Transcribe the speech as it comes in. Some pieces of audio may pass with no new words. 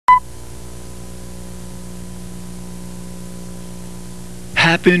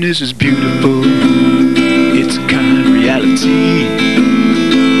Happiness is beautiful, it's a kind of reality.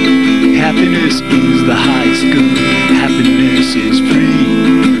 Happiness is the highest good, happiness is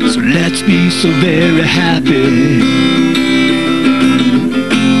free. So let's be so very happy.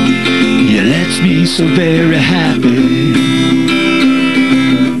 Yeah, let's be so very happy.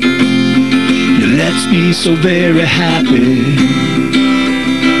 Yeah, let's be so very happy.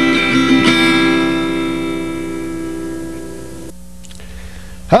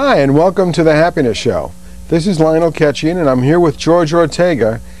 Hi, and welcome to the Happiness Show. This is Lionel Ketchian, and I'm here with George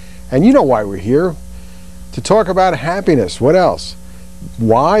Ortega. And you know why we're here. To talk about happiness. What else?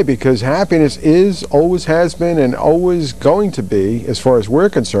 Why? Because happiness is, always has been, and always going to be, as far as we're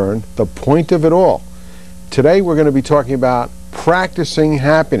concerned, the point of it all. Today we're going to be talking about practicing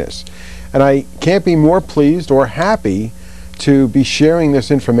happiness. And I can't be more pleased or happy to be sharing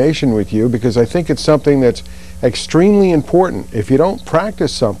this information with you, because I think it's something that's extremely important. If you don't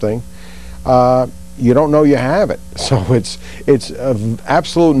practice something, you don't know you have it. So it's of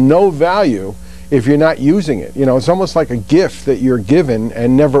absolute no value if you're not using it. You know, it's almost like a gift that you're given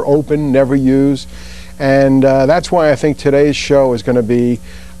and never open, never use. And that's why I think today's show is going to be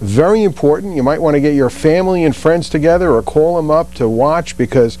very important. You might want to get your family and friends together or call them up to watch,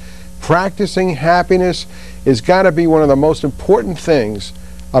 because practicing happiness has got to be one of the most important things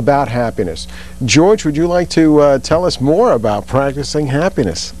about happiness. George, would you like to tell us more about practicing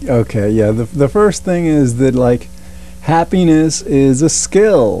happiness? Okay, yeah. The first thing is that, like, happiness is a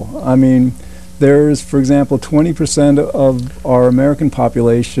skill. I mean, there's, for example, 20% of our American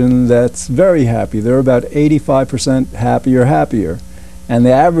population that's very happy. They're about 85% happier. And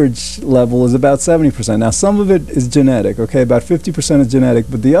the average level is about 70%. Now, some of it is genetic, okay? About 50% is genetic.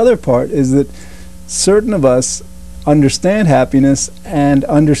 But the other part is that certain of us understand happiness and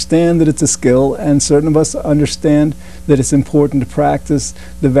understand that it's a skill, and certain of us understand that it's important to practice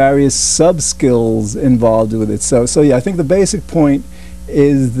the various sub-skills involved with it. So yeah, I think the basic point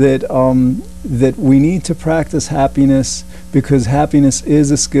is that that we need to practice happiness, because happiness is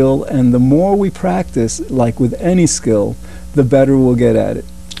a skill, and the more we practice, like with any skill, the better we'll get at it.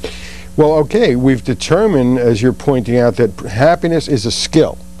 Well, okay, we've determined, as you're pointing out, that happiness is a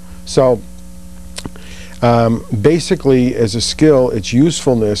skill. So basically, as a skill, its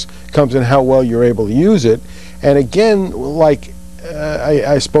usefulness comes in how well you're able to use it. And again, like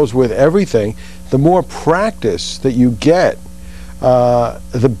I suppose with everything, the more practice that you get,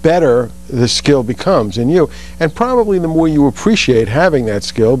 the better the skill becomes in you. And probably the more you appreciate having that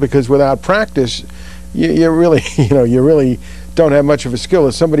skill, because without practice, you really, you really don't have much of a skill.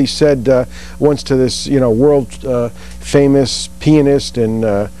 As somebody said once to this, world famous pianist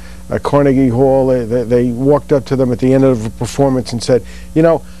in Carnegie Hall, they walked up to them at the end of a performance and said,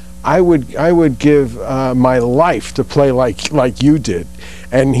 I would give my life to play like you did.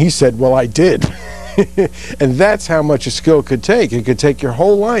 And he said, well, I did. And that's how much a skill could take. It could take your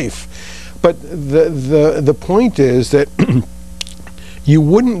whole life. But the point is that you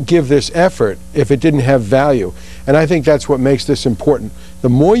wouldn't give this effort if it didn't have value. And I think that's what makes this important. The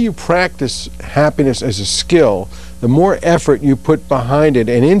more you practice happiness as a skill, the more effort you put behind it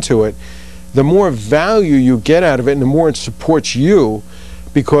and into it, the more value you get out of it, and the more it supports you,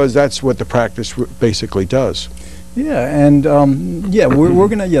 because that's what the practice basically does. Yeah, and we're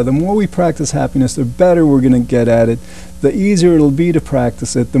gonna, the more we practice happiness, the better we're gonna get at it. The easier it'll be to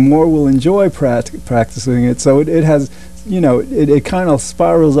practice it, the more we'll enjoy practicing it. So it has, it kind of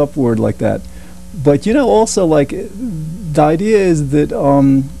spirals upward like that. But also, like, the idea is that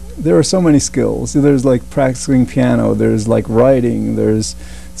there are so many skills. There's like practicing piano, there's like writing, there's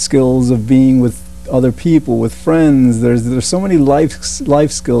skills of being with other people, with friends, there's so many life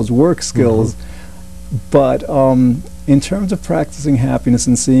skills, work skills. Mm-hmm. But in terms of practicing happiness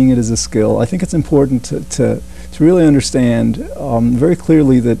and seeing it as a skill, I think it's important to really understand very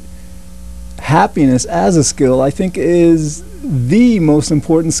clearly that happiness as a skill, I think, is the most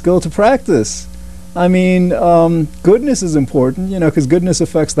important skill to practice. I mean, goodness is important, because goodness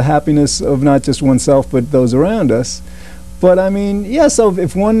affects the happiness of not just oneself, but those around us. But I mean, yeah, so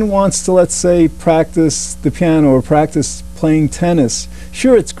if one wants to, let's say, practice the piano or practice playing tennis,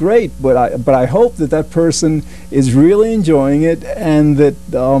 sure, it's great, but I hope that person is really enjoying it, and that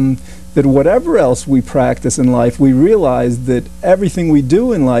that whatever else we practice in life, we realize that everything we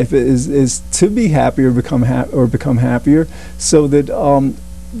do in life is to be happy or become happier, so that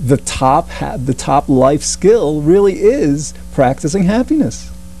the top life skill really is practicing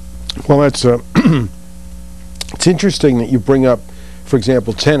happiness. Well, that's it's interesting that you bring up, for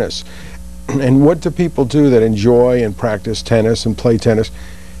example, tennis. And what do people do that enjoy and practice tennis and play tennis?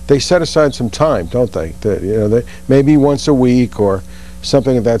 They set aside some time, don't they? Maybe once a week or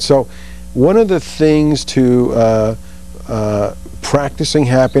something like that. So one of the things to practicing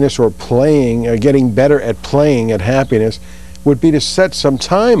happiness or playing, getting better at playing at happiness, would be to set some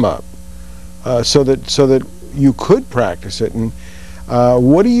time up so that you could practice it. And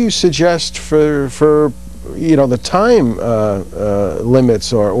what do you suggest for the time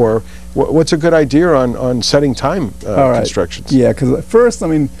limits, or what's a good idea on setting time constrictions? Yeah, because first, I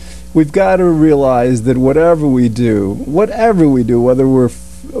mean, we've got to realize that whatever we do, whether we're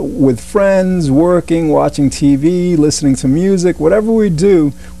with friends, working, watching TV, listening to music, whatever we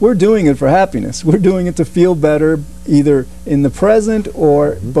do, we're doing it for happiness. We're doing it to feel better, either in the present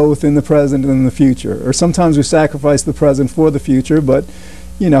or both in the present and in the future. Or sometimes we sacrifice the present for the future, but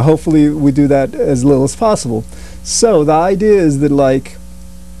hopefully we do that as little as possible. So the idea is that, like,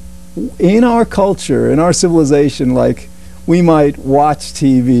 in our culture, in our civilization, like, we might watch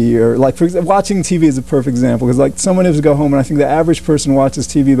TV, or, like, for example, watching TV is a perfect example, because, like, someone has to go home, and I think the average person watches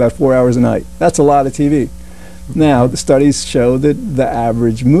TV about 4 hours a night. That's a lot of TV. Now, the studies show that the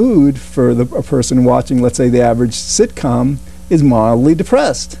average mood for a person watching, let's say, the average sitcom is mildly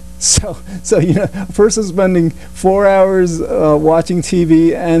depressed. So a person spending 4 hours watching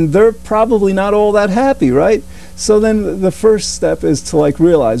TV, and they're probably not all that happy, right? So then the first step is to, like,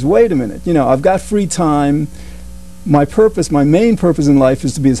 realize, wait a minute, I've got free time. My main purpose in life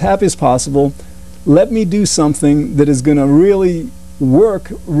is to be as happy as possible. Let me do something that is going to really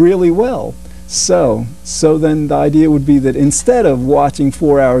work really well. So then the idea would be that instead of watching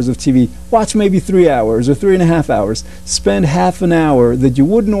 4 hours of TV, watch maybe 3 hours or 3.5 hours. Spend half an hour that you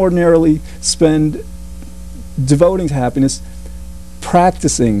wouldn't ordinarily spend devoting to happiness,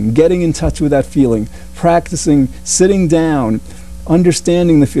 practicing, getting in touch with that feeling, practicing sitting down,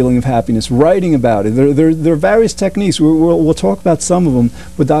 understanding the feeling of happiness, writing about it. There are various techniques. We'll talk about some of them,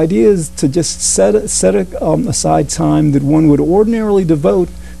 but the idea is to just set aside time that one would ordinarily devote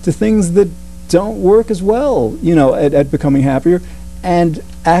to things that don't work as well, at becoming happier, and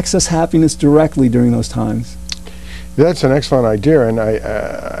access happiness directly during those times. That's an excellent idea, and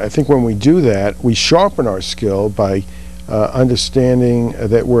I think when we do that, we sharpen our skill by understanding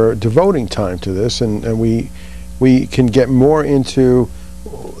that we're devoting time to this, and we can get more into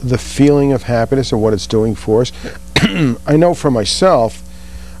the feeling of happiness and what it's doing for us. I know for myself,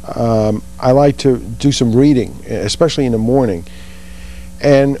 I like to do some reading, especially in the morning.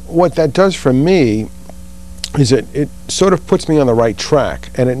 And what that does for me is it sort of puts me on the right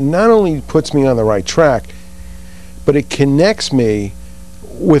track. And it not only puts me on the right track, but it connects me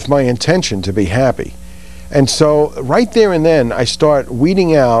with my intention to be happy. And so right there and then, I start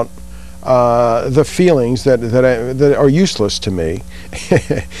weeding out the feelings that are useless to me,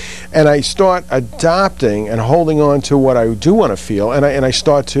 and I start adopting and holding on to what I do want to feel, and I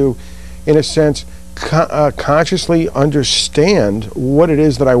start to, in a sense, consciously understand what it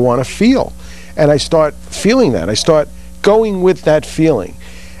is that I want to feel, and I start feeling that. I start going with that feeling,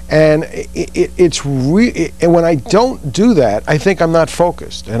 and and when I don't do that, I think I'm not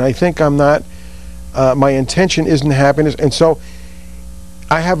focused, and I think I'm not. My intention isn't happiness, and so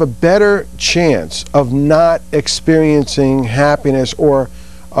I have a better chance of not experiencing happiness or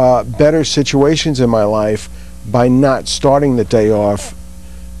better situations in my life by not starting the day off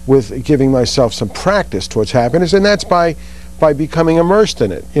with giving myself some practice towards happiness, and that's by becoming immersed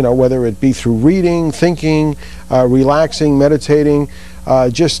in it, whether it be through reading, thinking, relaxing, meditating,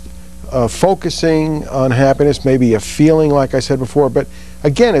 just focusing on happiness, maybe a feeling, like I said before. But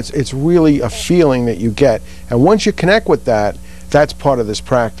again, it's really a feeling that you get, and once you connect with that, that's part of this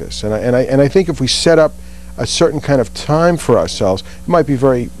practice. And I think if we set up a certain kind of time for ourselves, it might be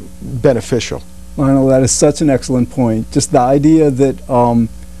very beneficial. Lionel, that is such an excellent point. Just the idea that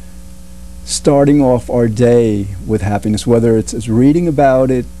starting off our day with happiness, whether it's reading about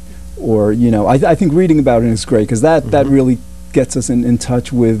it or, I think reading about it is great, because that really gets us in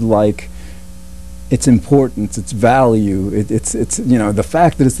touch with, like, its importance, its value, it's the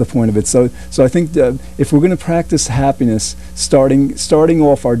fact that it's the point of it. So I think if we're going to practice happiness, starting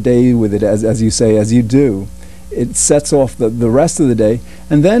off our day with it, as you say, as you do, it sets off the rest of the day,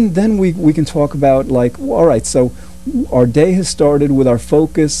 and then we can talk about, like, all right, so our day has started with our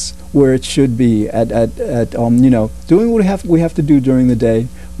focus where it should be at doing what we have to do during the day,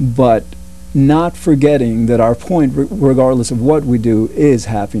 but not forgetting that our point, regardless of what we do, is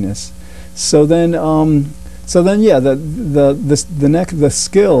happiness. So then, yeah, the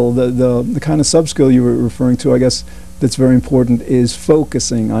skill, the kind of sub-skill you were referring to, I guess, that's very important, is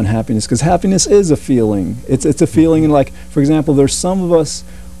focusing on happiness, because happiness is a feeling. It's a feeling, and, like, for example, there's some of us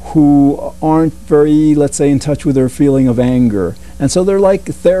who aren't very, let's say, in touch with their feeling of anger, And so they're like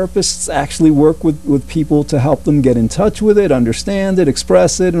therapists actually work with people to help them get in touch with it, understand it,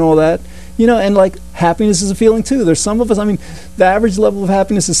 express it, and all that. You know, and like happiness is a feeling too. There's some of us, I mean, the average level of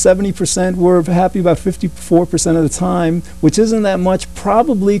happiness is 70%. We're happy about 54% of the time, which isn't that much,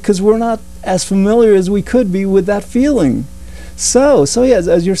 probably because we're not as familiar as we could be with that feeling. So yeah,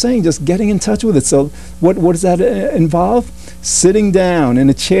 as you're saying, just getting in touch with it. So what does that involve? Sitting down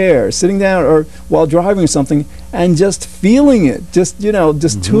in a chair, sitting down or while driving or something, and just feeling it. Just, you know,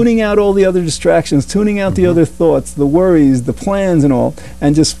 just tuning out all the other distractions, tuning out the other thoughts, the worries, the plans and all,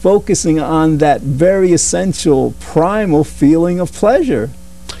 and just focusing on that very essential, primal feeling of pleasure.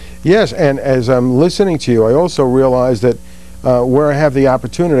 Yes, and as I'm listening to you, I also realize that where I have the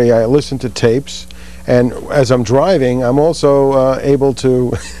opportunity, I listen to tapes. And as I'm driving, I'm also able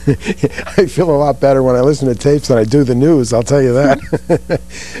to, I feel a lot better when I listen to tapes than I do the news, I'll tell you that.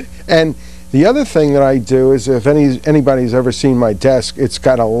 And the other thing that I do is, if anybody's ever seen my desk, it's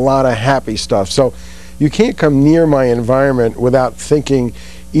got a lot of happy stuff. So you can't come near my environment without thinking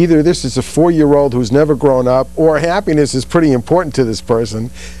either this is a 4-year-old who's never grown up, or happiness is pretty important to this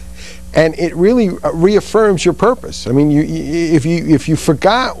person. And it really reaffirms your purpose. I mean, if you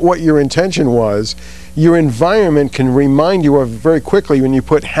forgot what your intention was, your environment can remind you of it very quickly when you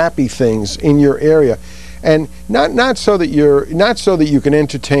put happy things in your area, and not so that you can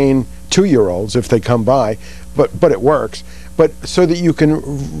entertain 2-year-olds if they come by, but it works. But so that you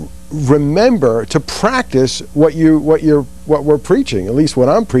can remember to practice what we're preaching, at least what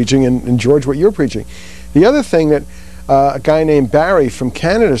I'm preaching, and George, what you're preaching. The other thing that a guy named Barry from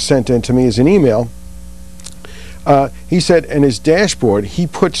Canada sent in to me as an email. He said in his dashboard he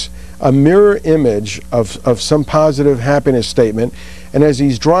puts a mirror image of some positive happiness statement, and as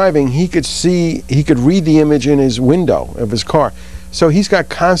he's driving he could read the image in his window of his car. So he's got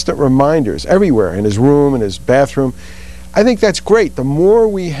constant reminders everywhere, in his room, in his bathroom. I think that's great. The more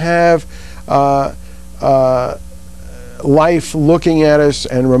we have life looking at us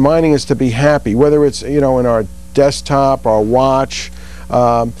and reminding us to be happy, whether it's, you know, in our desktop, our watch,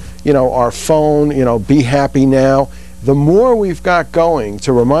 you know, our phone, you know, be happy now. The more we've got going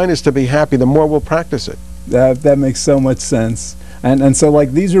to remind us to be happy, the more we'll practice it. That makes so much sense. And so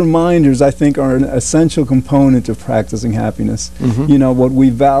like these reminders, I think, are an essential component of practicing happiness. You know, what we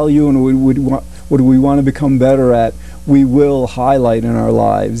value and what we want to become better at, we will highlight in our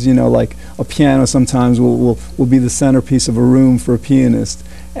lives. You know, like a piano sometimes will be the centerpiece of a room for a pianist.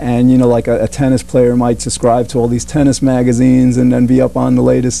 And, you know, like a tennis player might subscribe to all these tennis magazines and then be up on the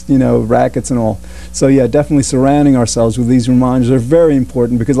latest, you know, rackets and all. So yeah, definitely surrounding ourselves with these reminders are very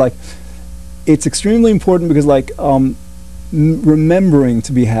important, because like it's extremely important, because like remembering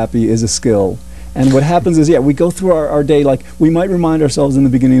to be happy is a skill. And what happens is, yeah, we go through our day, like we might remind ourselves in the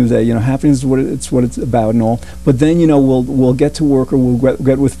beginning of the day, you know, happiness is what it's about and all. But then, you know, we'll get to work, or we'll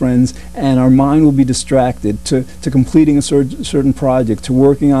get with friends, and our mind will be distracted to completing a certain project, to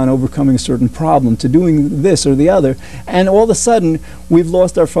working on overcoming a certain problem, to doing this or the other. And all of a sudden, we've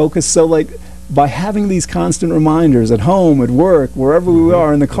lost our focus. So like, by having these constant reminders at home, at work, wherever we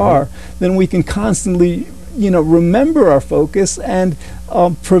are in the car, then we can constantly, you know, remember our focus and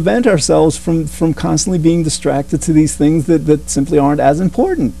prevent ourselves from constantly being distracted to these things that simply aren't as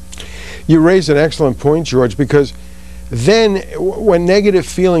important. You raise an excellent point, George, because then when negative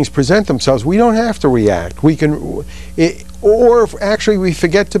feelings present themselves, we don't have to react. We can, or if actually we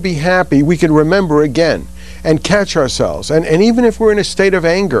forget to be happy, we can remember again and catch ourselves. And even if we're in a state of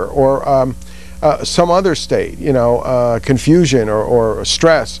anger or some other state, you know, confusion or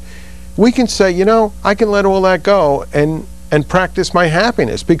stress, we can say, you know, I can let all that go and practice my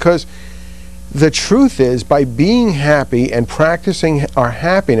happiness, because the truth is, by being happy and practicing our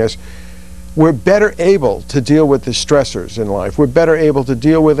happiness, we're better able to deal with the stressors in life. We're better able to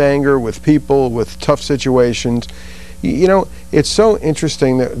deal with anger, with people, with tough situations. You know, it's so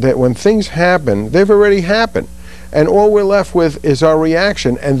interesting that when things happen, they've already happened. And all we're left with is our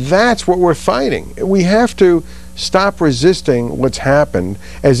reaction, and that's what we're fighting. We have to stop resisting what's happened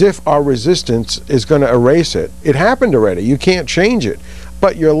as if our resistance is going to erase it. It happened already. You can't change it.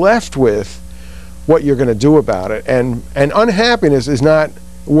 But you're left with what you're going to do about it. And unhappiness is not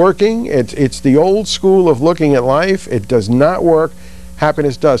working. It's the old school of looking at life. It does not work.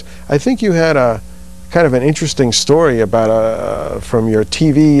 Happiness does. I think you had a kind of an interesting story about from your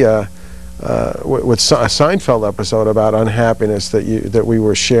TV with a Seinfeld episode about unhappiness that we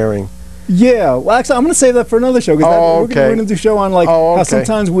were sharing. Yeah, well, actually, I'm going to save that for another show, because we're going to do a show on like how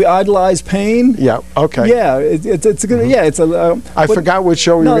sometimes we idolize pain. Yeah. Okay. Yeah, it's a good. Yeah, it's a. I forgot which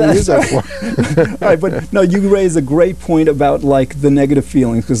show we were going to use that for. All right, but no, you raised a great point about like the negative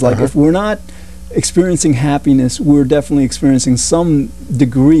feelings, because like if we're not experiencing happiness, we're definitely experiencing some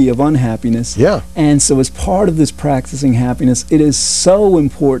degree of unhappiness. Yeah. And so as part of this practicing happiness, it is so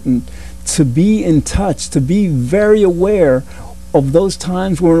important to be in touch, to be very aware of those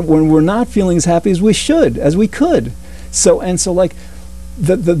times when we're not feeling as happy as we should, as we could. So like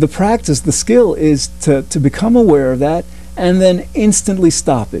the practice, the skill is to become aware of that and then instantly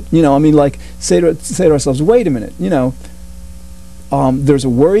stop it. You know, I mean, like say to ourselves, wait a minute, you know, there's a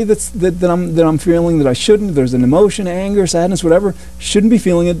worry that I'm feeling that I shouldn't. There's an emotion, anger, sadness, whatever. Shouldn't be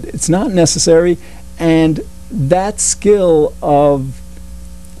feeling it. It's not necessary. And that skill of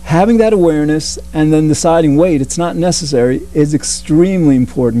having that awareness and then deciding, wait, it's not necessary, is extremely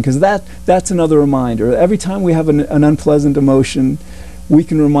important, because that's another reminder. Every time we have an unpleasant emotion, we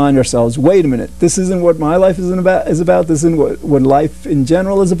can remind ourselves, wait a minute, this isn't what my life is about. This isn't what life in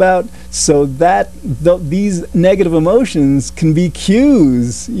general is about. So that these negative emotions can be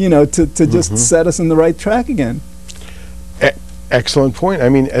cues, you know, to just set us in the right track again. Excellent point. I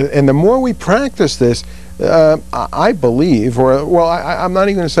mean, and the more we practice this, I believe, I'm not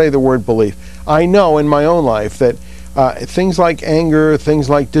even going to say the word belief. I know in my own life that things like anger, things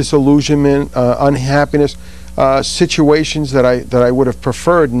like disillusionment, unhappiness, situations that I would have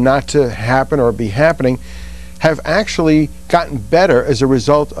preferred not to happen or be happening, have actually gotten better as a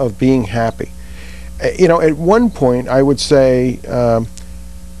result of being happy. You know, at one point I would say, how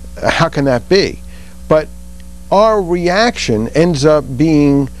can that be? But our reaction ends up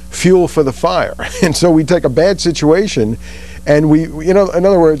being fuel for the fire. And so we take a bad situation and we, you know, in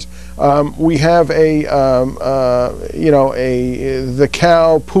other words, we have the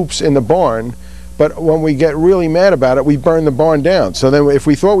cow poops in the barn, but when we get really mad about it, we burn the barn down. So then if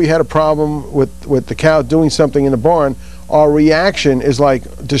we thought we had a problem with the cow doing something in the barn, our reaction is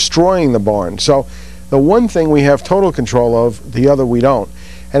like destroying the barn. So the one thing we have total control of, the other we don't.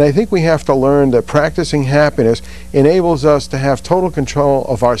 And I think we have to learn that practicing happiness enables us to have total control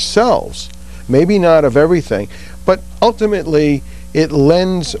of ourselves, maybe not of everything, but ultimately it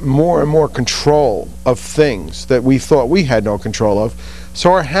lends more and more control of things that we thought we had no control of.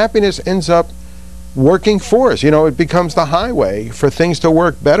 So our happiness ends up working for us. You know, it becomes the highway for things to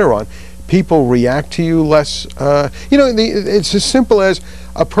work better on. People react to you less. You know, it's as simple as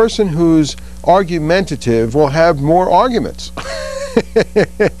a person who's argumentative will have more arguments.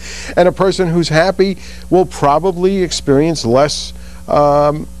 And a person who's happy will probably experience less,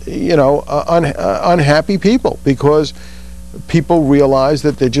 unhappy people, because people realize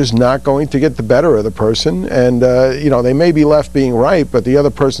that they're just not going to get the better of the person, and they may be left being right, but the other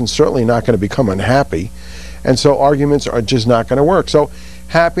person's certainly not going to become unhappy, and so arguments are just not going to work. So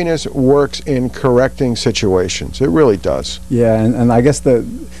happiness works in correcting situations. It really does. Yeah, and I guess the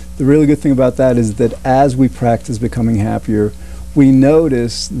really good thing about that is that as we practice becoming happier, we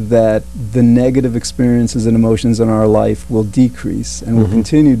notice that the negative experiences and emotions in our life will decrease and will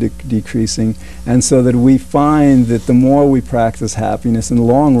continue decreasing, and so that we find that the more we practice happiness in the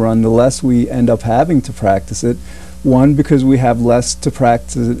long run, the less we end up having to practice it. One, because we have less to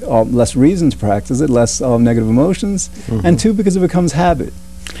practice it, less reason to practice it, less negative emotions, and two, because it becomes habit.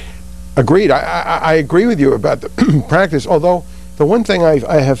 Agreed. I agree with you about the practice, although the one thing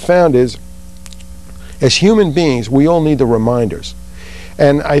I have found is, as human beings, we all need the reminders.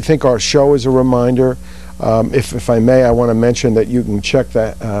 And I think our show is a reminder. If I may, I want to mention that you can check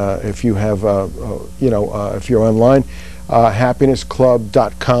that if you have, if you're online,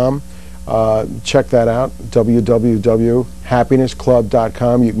 happinessclub.com. Check that out,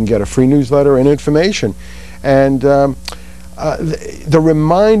 www.happinessclub.com. You can get a free newsletter and information. And the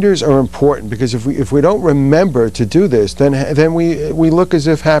reminders are important, because if we don't remember to do this, then we look as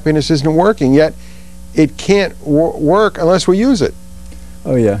if happiness isn't working. Yet it can't work unless we use it.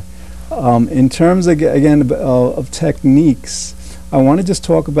 Oh yeah. In terms again of techniques, I want to just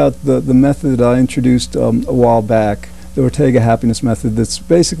talk about the method that I introduced a while back, the Ortega happiness method. That's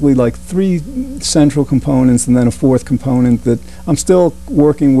basically like 3 central components and then a 4th component that I'm still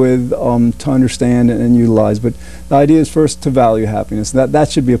working with to understand and utilize. But the idea is first to value happiness. That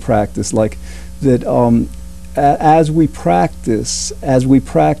should be a practice, like that. As we practice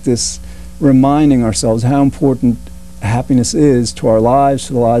reminding ourselves how important happiness is to our lives,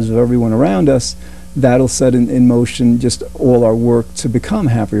 to the lives of everyone around us, that'll set in motion just all our work to become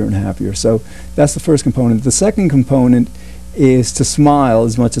happier and happier. So that's the first component. The second component is to smile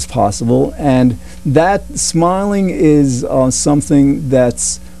as much as possible, and that smiling is something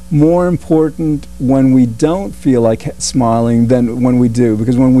that's more important when we don't feel like smiling than when we do,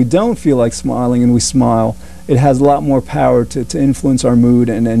 because when we don't feel like smiling and we smile, it has a lot more power to influence our mood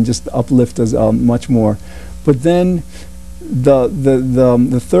and just uplift us much more. But then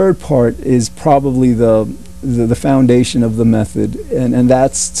the third part is probably the foundation of the method, and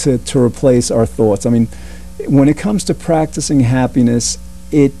that's to replace our thoughts. I mean, when it comes to practicing happiness,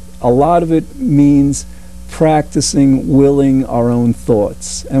 a lot of it means practicing willing our own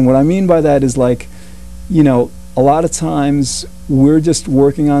thoughts. And what I mean by that is, like, you know, a lot of times we're just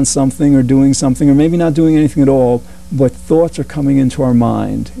working on something or doing something, or maybe not doing anything at all, but thoughts are coming into our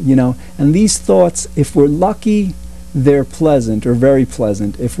mind, you know. And these thoughts, if we're lucky, they're pleasant or very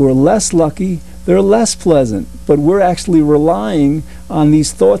pleasant. If we're less lucky, they're less pleasant. But we're actually relying on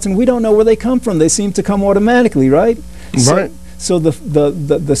these thoughts, and we don't know where they come from. They seem to come automatically, right? Right. So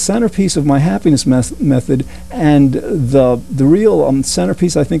the centerpiece of my happiness method, and the real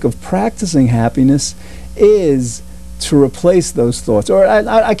centerpiece, I think, of practicing happiness is to replace those thoughts. Or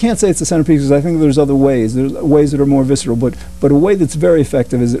I can't say it's the centerpiece, because I think there's other ways. There's ways that are more visceral, but a way that's very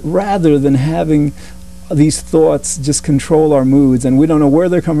effective is that rather than having these thoughts just control our moods and we don't know where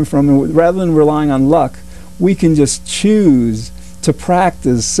they're coming from, and rather than relying on luck, we can just choose to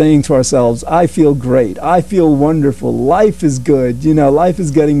practice saying to ourselves, I feel great, I feel wonderful, life is good, you know, life is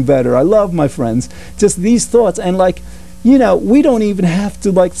getting better, I love my friends. Just these thoughts. And, like, you know, we don't even have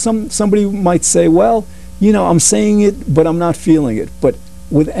to, like, somebody might say, well, you know, I'm saying it, but I'm not feeling it. But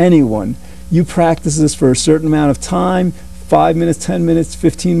with anyone, you practice this for a certain amount of time, 5 minutes, 10 minutes,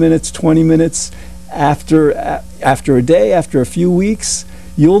 15 minutes, 20 minutes, after a day, after a few weeks,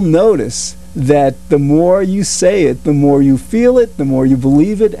 you'll notice that the more you say it, the more you feel it, the more you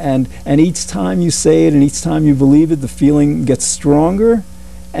believe it, and each time you say it and each time you believe it, the feeling gets stronger.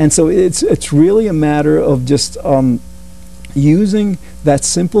 And so it's really a matter of just using that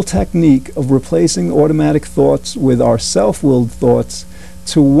simple technique of replacing automatic thoughts with our self-willed thoughts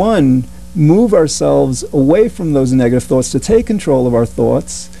to, one, move ourselves away from those negative thoughts, to take control of our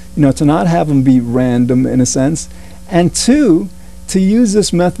thoughts, you know, to not have them be random in a sense, and two, to use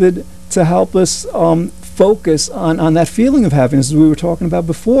this method to help us focus on that feeling of happiness, as we were talking about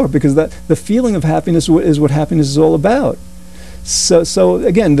before, because the feeling of happiness is what happiness is all about. So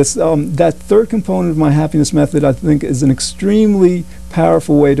again, this that third component of my happiness method, I think, is an extremely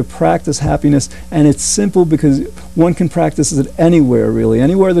powerful way to practice happiness, and it's simple because one can practice it anywhere, really,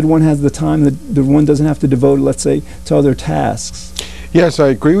 anywhere that one has the time, that one doesn't have to devote, let's say, to other tasks. Yes, I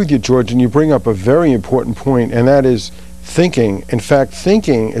agree with you, George, and you bring up a very important point, and that is thinking. In fact,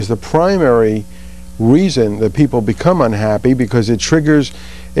 thinking is the primary reason that people become unhappy, because it triggers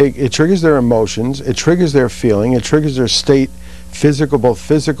their emotions, it triggers their feeling, it triggers their state, both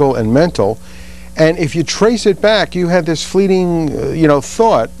physical and mental. And if you trace it back, you had this fleeting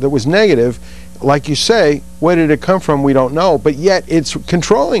thought that was negative. Like you say, where did it come from? We don't know, but yet it's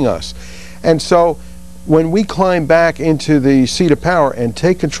controlling us. And so when we climb back into the seat of power and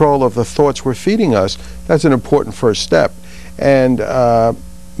take control of the thoughts we're feeding us, that's an important first step. And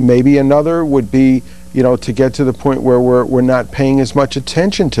maybe another would be, to get to the point where we're not paying as much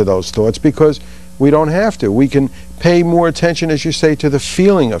attention to those thoughts, because we don't have to. We can pay more attention, as you say, to the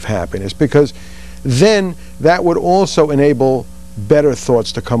feeling of happiness, because then that would also enable better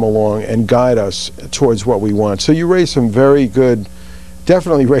thoughts to come along and guide us towards what we want. So you raised some very good,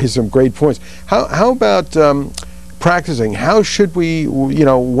 definitely raised some great points. How about practicing? How should we,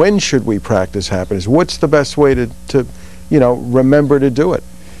 when should we practice happiness? What's the best way to remember to do it?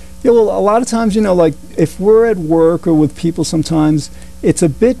 Yeah, well, a lot of times, like if we're at work or with people, sometimes it's a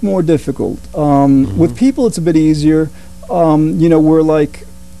bit more difficult. With people, it's a bit easier. We're like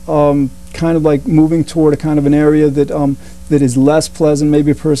kind of like moving toward a kind of an area that is less pleasant. Maybe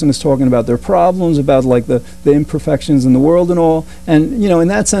a person is talking about their problems, about like the imperfections in the world and all. And in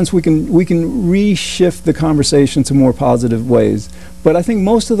that sense, we can reshift the conversation to more positive ways. But I think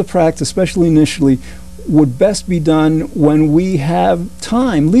most of the practice, especially initially, would best be done when we have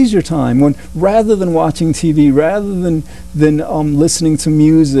time, leisure time, when rather than watching TV, rather than listening to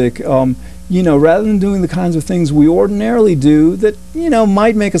music, rather than doing the kinds of things we ordinarily do that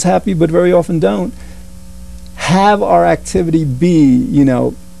might make us happy but very often don't, have our activity be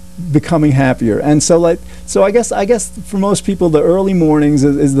becoming happier. And so I guess for most people, the early mornings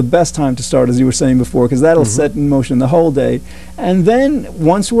is the best time to start, as you were saying before, because that'll set in motion the whole day. And then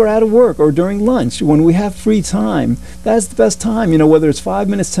once we're out of work or during lunch, when we have free time, that's the best time, whether it's 5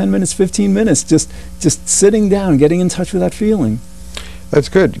 minutes, 10 minutes, 15 minutes, just sitting down, getting in touch with that feeling. That's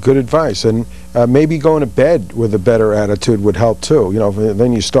good advice. And maybe going to bed with a better attitude would help too.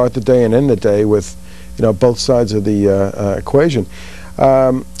 Then you start the day and end the day with both sides of the equation.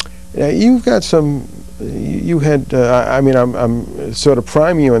 You've got some, I'm sort of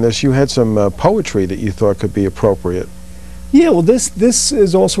priming you on this, you had some poetry that you thought could be appropriate. Yeah, well, this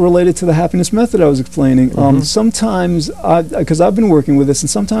is also related to the happiness method I was explaining. Sometimes, because I've been working with this, and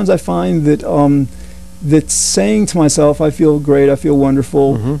sometimes I find that that saying to myself, I feel great, I feel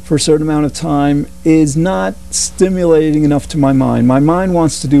wonderful, for a certain amount of time is not stimulating enough to my mind. My mind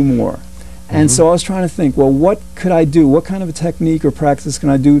wants to do more. And so I was trying to think, well, what could I do? What kind of a technique or practice can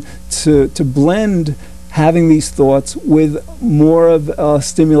I do to blend having these thoughts with more of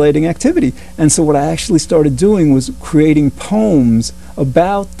stimulating activity? And so what I actually started doing was creating poems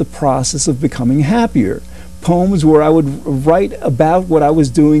about the process of becoming happier. Poems where I would write about what I was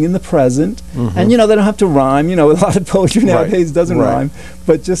doing in the present, and they don't have to rhyme. A lot of poetry nowadays doesn't rhyme,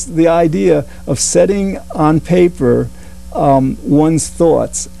 but just the idea of setting on paper one's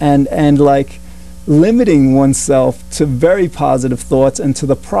thoughts and like limiting oneself to very positive thoughts and to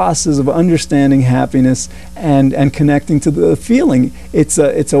the process of understanding happiness and connecting to the feeling. It's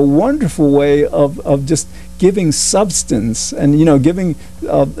a wonderful way of just giving substance and giving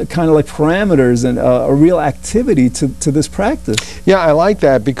kind of like parameters and a real activity to this practice. Yeah, I like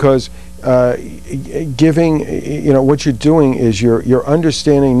that because giving, what you're doing is you're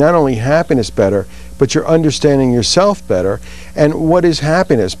understanding not only happiness better, but you're understanding yourself better. And what is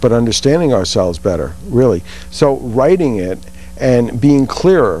happiness but understanding ourselves better, really? So writing it and being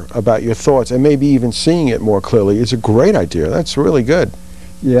clearer about your thoughts and maybe even seeing it more clearly is a great idea. That's really good.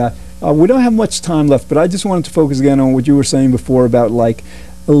 Yeah. We don't have much time left, but I just wanted to focus again on what you were saying before about like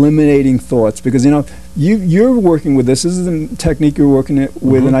eliminating thoughts, because you're working with this. This is the technique you're working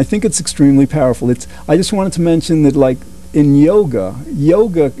with, and I think it's extremely powerful. I just wanted to mention that, like in yogic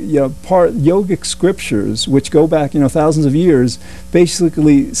scriptures, which go back thousands of years,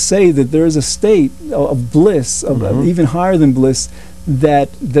 basically say that there is a state of bliss, of even higher than bliss,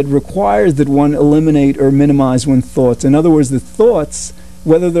 that requires that one eliminate or minimize one's thoughts. In other words, the thoughts,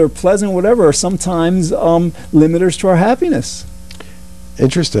 whether they're pleasant or whatever, are sometimes limiters to our happiness.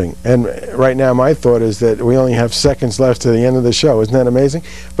 Interesting. And right now my thought is that we only have seconds left to the end of the show. Isn't that amazing?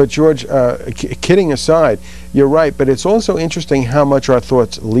 But George, kidding aside, you're right, but it's also interesting how much our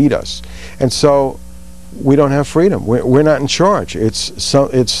thoughts lead us. And so we don't have freedom. We're not in charge. It's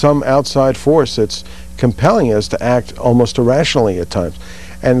some outside force that's compelling us to act almost irrationally at times.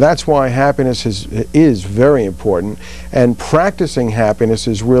 And that's why happiness is very important. And practicing happiness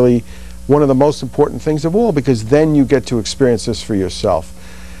is really one of the most important things of all, because then you get to experience this for yourself.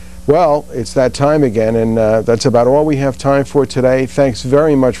 Well, it's that time again, and that's about all we have time for today. Thanks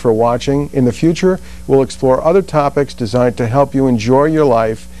very much for watching. In the future, we'll explore other topics designed to help you enjoy your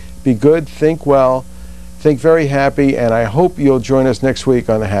life, be good, think well, think very happy, and I hope you'll join us next week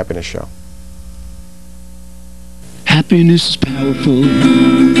on The Happiness Show. Happiness is powerful,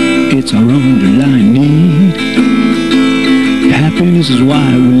 it's our underlying need. Happiness is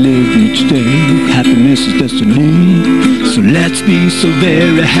why we live each day. Happiness is destiny. So let's be so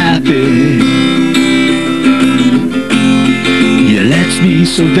very happy. Yeah, let's be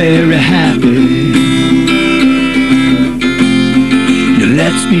so very happy. Yeah,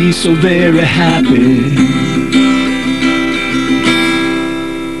 let's be so very happy.